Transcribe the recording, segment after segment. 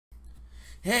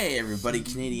Hey everybody,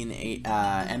 Canadian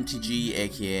MTG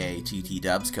aka TT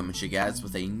Dubs coming to you guys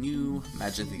with a new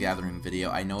Magic the Gathering video.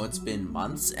 I know it's been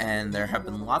months and there have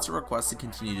been lots of requests to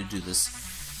continue to do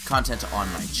this content on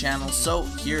my channel, so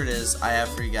here it is. I have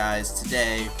for you guys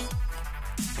today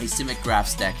a Simic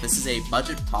Graphs deck. This is a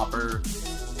budget popper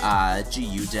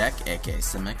GU deck, aka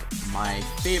Simic. My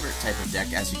favorite type of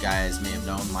deck, as you guys may have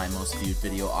known, my most viewed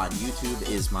video on YouTube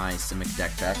is my Simic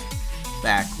deck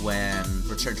back when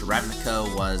Return to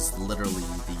Ravnica was literally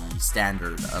the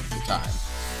standard of the time.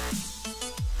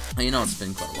 You know, it's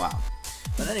been quite a while.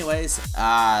 But anyways,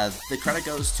 the credit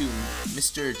goes to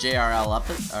Mr.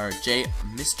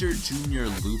 Mr. Junior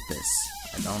Lupus.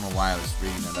 I don't know why I was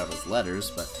reading that out as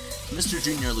letters, but Mr.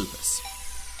 Junior Lupus.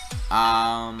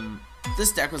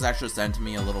 This deck was actually sent to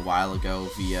me a little while ago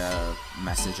via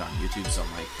message on YouTube, so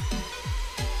I'm like,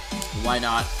 why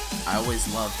not? I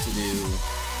always love to do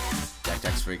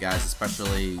decks for you guys,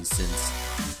 especially since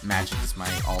Magic is my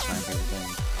all-time favorite thing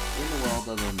in the world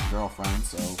other than girlfriend,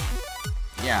 so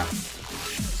yeah,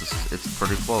 it's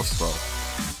pretty close though.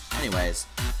 Anyways,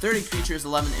 30 creatures,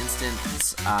 11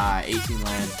 instants, 18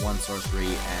 land, 1 sorcery,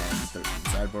 and 13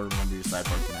 sideboard. Remember, your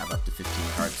sideboard can have up to 15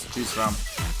 cards to choose from.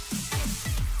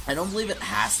 I don't believe it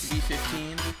has to be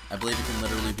 15. I believe it can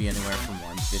literally be anywhere from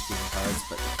 1 to 15 cards,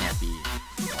 but it can't be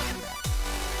more than that.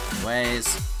 Anyways,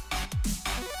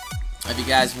 if you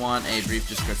guys want a brief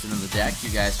description of the deck,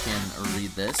 you guys can read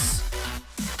this.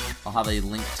 I'll have a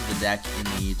link to the deck in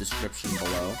the description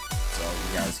below, so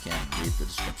you guys can read the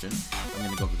description. I'm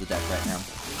going to go over the deck right now.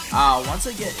 Once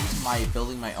I get into my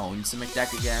building my own Simic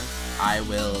deck again, I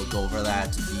will go over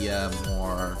that via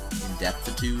more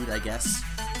in-depthitude, I guess.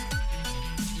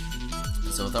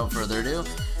 So without further ado,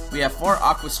 we have 4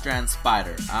 Aquastrand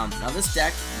Spider. Now this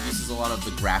deck uses a lot of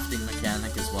the grafting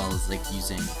mechanic as well as like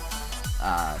using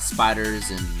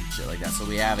spiders and shit like that. So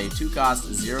we have a 2-cost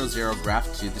 0/0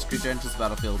 graft 2. This creature enters the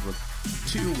battlefield with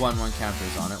 2 1/1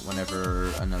 counters on it. Whenever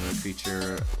another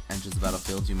creature enters the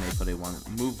battlefield, you may put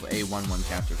move a 1/1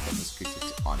 counter from this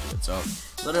creature onto it. So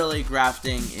literally,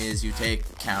 grafting is you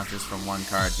take counters from one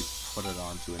card, you put it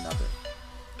onto another.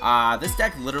 This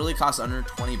deck literally costs under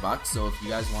 20 bucks, so if you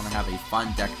guys want to have a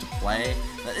fun deck to play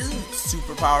that isn't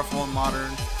super powerful in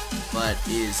Modern, but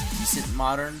is decent in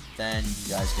Modern, then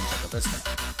you guys can check out this deck.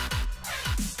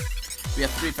 We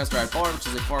have 3 Festerhide Boar, which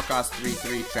is a 4-cost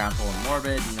 3/3 trample and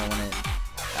morbid. You know, when it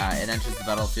enters the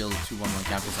battlefield with 2 1/1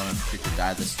 counters on it, the creature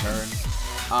died this turn.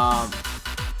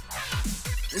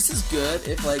 This is good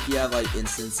if like you have like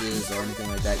instances or anything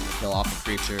like that. You kill off a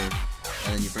creature,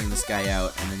 and then you bring this guy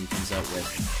out, and then he comes out with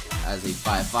as a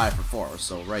 5/5 for 4.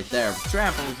 So right there, with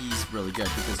Trample, he's really good,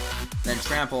 because then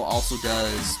Trample also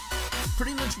does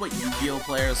pretty much what Yu-Gi-Oh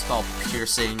players call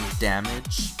piercing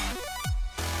damage.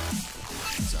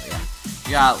 So yeah,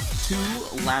 you got 2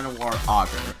 Llanowar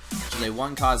Augur, which is a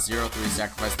 1-cost 0/3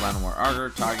 sacrifice Llanowar Augur.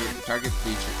 Target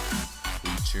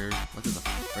creature. What the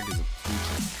frick is a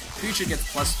creature? Creature gets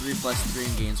 +3/+3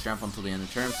 and gains trample until the end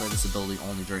of turn. Play this ability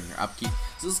only during your upkeep.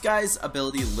 So this guy's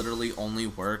ability literally only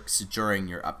works during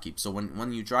your upkeep. So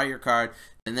when you draw your card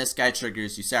and this guy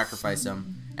triggers, you sacrifice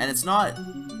him. And it's not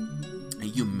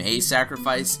you may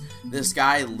sacrifice. This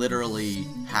guy literally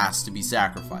has to be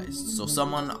sacrificed. So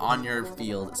someone on your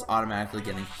field is automatically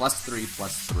getting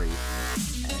 +3/+3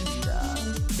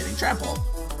 and getting trample.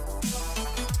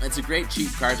 It's a great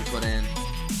cheap card to put in.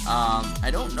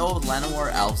 I don't know if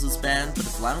Llanowar Elves is banned, but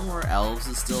if Llanowar Elves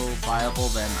is still viable,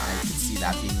 then I could see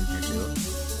that being in here too.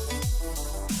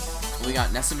 We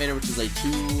got Nest Invader, which is a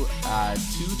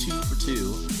 2/2 for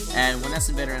 2, and when Nest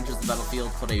Invader enters the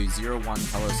battlefield, put a 0/1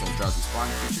 color soul drowsy spawn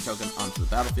creature token onto the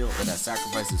battlefield. It has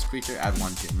sacrificed this creature, add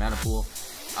 1 to your mana pool.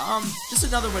 Just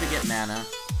another way to get mana.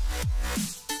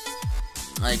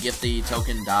 Like, if the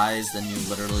token dies, then you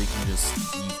literally can just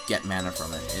get mana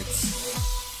from it.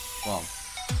 Well,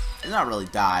 it not really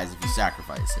dies if you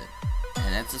sacrifice it.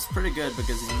 And it's just pretty good,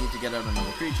 because if you need to get out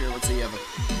another creature, let's say you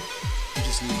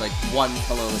just need like 1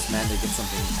 colorless mana to get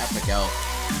something epic out,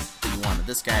 but you wanted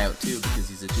this guy out too because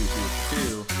he's a 2/2 for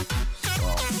 2,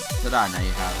 well, ta-da, now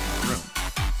you have more room.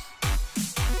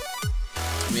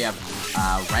 We have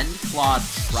Rendclaw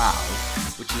Trow,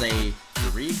 which is a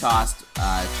 3-cost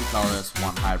 2 colorless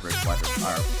 1 hybrid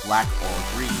black or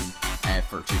green.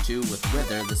 For 2/2 with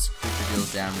Wither, this creature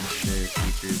deals damage to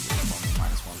creatures with only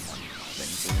 -1/1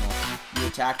 thing. So you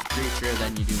attack the creature,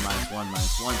 then you do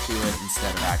 -1/-1 to it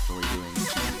instead of actually doing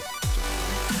 2.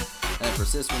 And it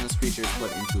persists when this creature is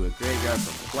put into a graveyard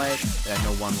from play. It had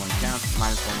no 1/1 count,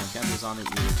 -1/1 counters on it.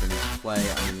 You return it to play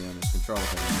under the owner's control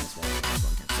with a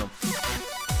 -1/-1 count. So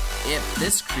if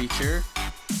this creature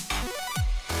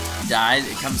dies,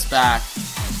 it comes back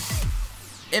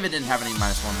If it didn't have any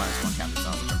 -1/-1 counters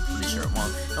on it, which I'm pretty sure it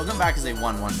won't, it'll come back as a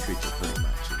 1/1 creature pretty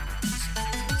much.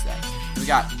 Use that. We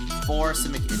got 4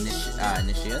 Simic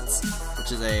Initiates,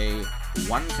 which is a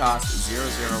 1-cost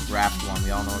 0/0 graft one.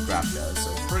 We all know what graft does,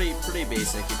 so pretty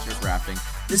basic if you're grafting.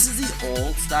 This is the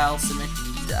old style Simic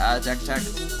deck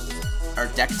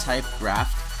type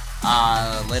graft.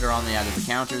 Later on they added the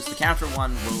counters. The counter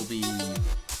one will be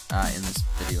in this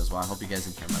video as well. I hope you guys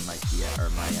can hear my mic or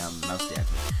my mouse damage.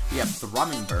 We have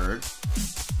Thrumming-Bird,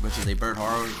 which is a bird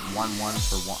horror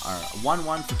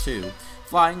 1/1 for 2.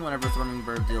 Flying, whenever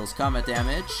Thrumming-Bird deals combat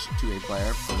damage to a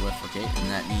player, proliferate,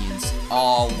 and that means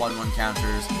all 1/1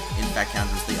 counters, infect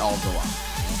counters, they all go up.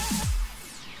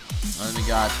 And then we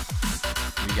got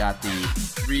the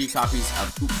 3 copies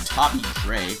of Uktabi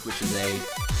Drake, which is a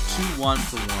 2/1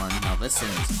 for 1. Now this thing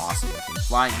is awesome looking.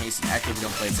 Flying, haste, and echo. If you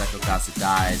don't play its echo cost, it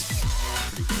dies.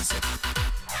 Pretty basic.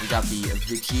 We got the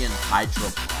Vigean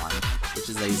Hydropon, which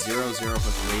is a 0/0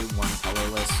 for 3, 1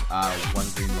 colorless, 1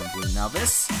 green, 1 blue. Now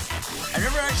this, I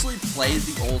never actually played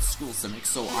the old school Simic,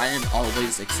 so I am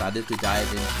always excited to dive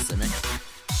into Simic.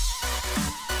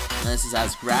 And this is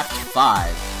as Graft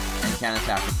 5 and can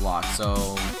attack or block.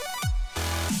 So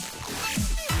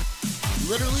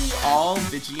literally all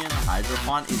Vigean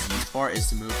Hydropon is used for is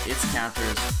to move its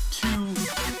counters to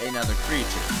another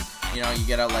creature. You know, you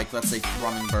get out, like, let's say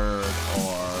Thrumming-Bird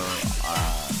or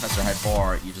Festerhide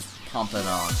Boar, you just pump it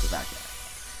on to that guy.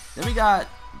 Then we got,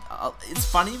 it's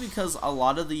funny because a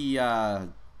lot of the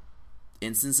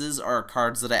instances are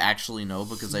cards that I actually know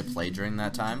because I played during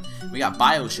that time. We got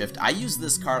Bioshift. I use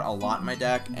this card a lot in my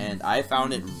deck, and I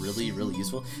found it really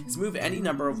useful. It's move any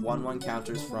number of 1/1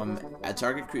 counters from a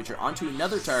target creature onto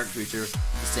another target creature with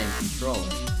the same controller.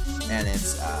 And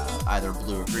it's either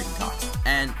blue or green cost.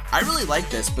 And I really like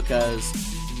this because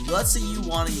let's say you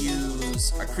want to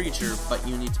use a creature, but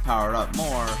you need to power it up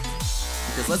more.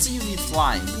 Because let's say you need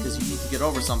flying because you need to get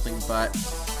over something, but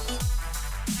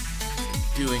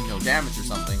doing no damage or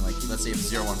something. Like, let's say you have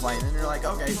 0/1 flying, and you're like,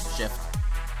 okay, shift.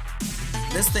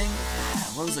 This thing,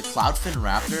 what was it, Cloudfin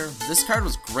Raptor? This card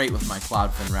was great with my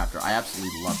Cloudfin Raptor. I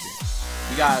absolutely loved it.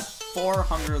 We got 4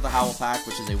 Hunger of the Howlpack,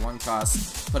 which is a 1-cost.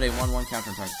 Put a 1/1 counter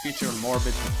on target creature.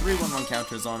 Morbid, put 3 1/1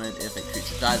 counters on it if a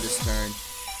creature died this turn.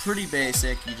 Pretty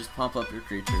basic. You just pump up your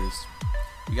creatures.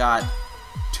 We got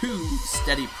 2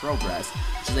 Steady Progress,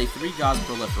 which is a 3 Gauze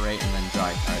Proliferate and then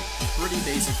Dry card. Pretty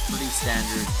basic, pretty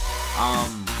standard.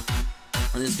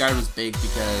 This card was big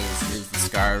because it was the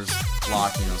Scars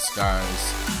block, you know,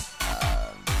 Scars,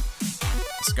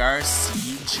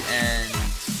 Siege, and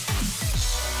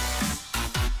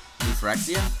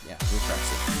Lufrexia? Yeah,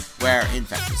 Lufrexia. Where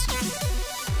Infect is Siege.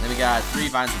 Then we got 3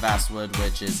 Vines of Vastwood,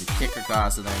 which is a kicker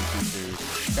cost, and then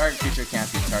target creature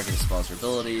can't be targeted spells or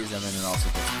abilities, and then it also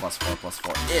gets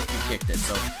 +4/+4 if you kicked it.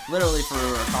 So literally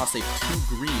for a cost of 2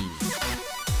 green,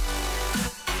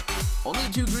 only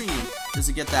 2 green does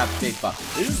it get that big buff.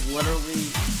 It is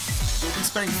literally, you'll be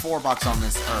spending $4 on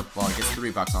this, or well, I guess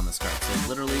 $3 on this card. So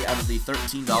literally out of the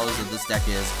 $13 that this deck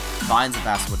is, Vines of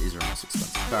Vastwood is your most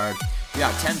expensive card. We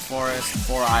got 10 Forest,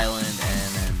 4 Island,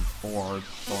 and then 4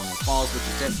 Thornwood Falls, which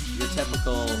is your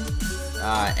typical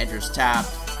enters tap,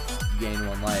 you gain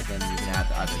 1 life, and you can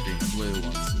add either green or blue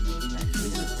once you actually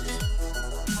use it.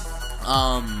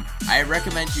 I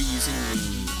recommend you using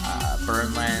the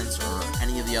burn lands or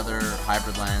any of the other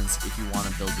hybrid lands if you want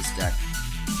to build this deck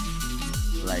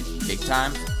like big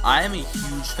time. I am a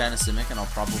huge fan of Simic, and I'll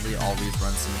probably always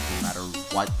run Simic no matter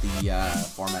what the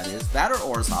format is. That or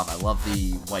Orzhov. I love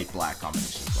the white-black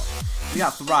combination as well. We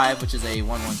got Thrive, which is a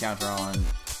 1/1 counter on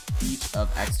each of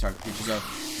X target creatures. So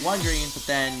 1 green, but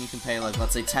then you can pay, like,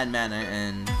 let's say 10 mana,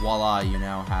 and voila, you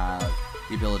now have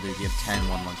the ability to give 10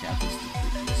 1/1 counters to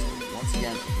creatures. So once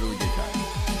again, really good card.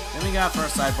 Then we got for our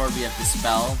sideboard, we have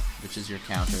Dispel, which is your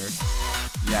counter.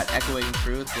 You got Echoing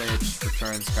Truth, which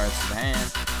returns cards to the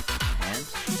hand.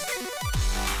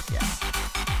 Yeah.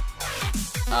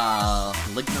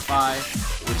 Lignify,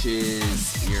 which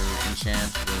is your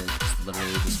enchant, which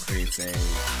literally just creates a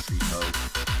Treepo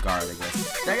guard, I guess.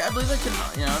 I believe that can,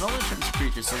 you know, it only turns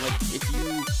creatures, so like, if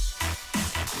you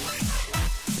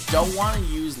don't want to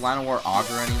use Llanowar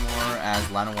Augur anymore as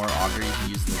Llanowar Augur, you can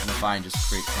use Lignify and just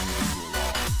create turns into a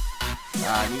wall.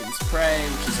 Mutant's Prey,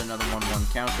 which is another 1/1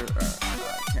 counter,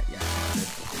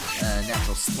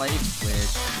 Natural Slate,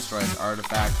 which destroys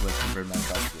artifact with convert mana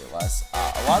cost 3 or less.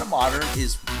 A lot of Modern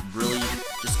is really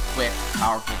just quick,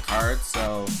 powerful cards,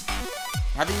 so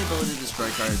having the ability to destroy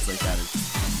cards like that is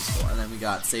useful. And then we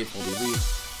got Safehold Elite,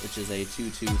 which is a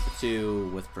 2/2 for 2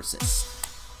 with Persist.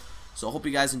 So I hope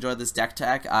you guys enjoyed this deck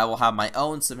tech. I will have my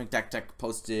own Simic deck tech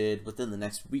posted within the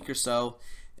next week or so.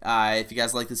 If you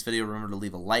guys like this video, remember to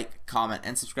leave a like, comment,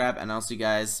 and subscribe, and I'll see you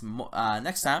guys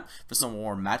next time for some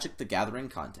more Magic the Gathering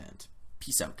content.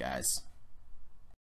 Peace out, guys.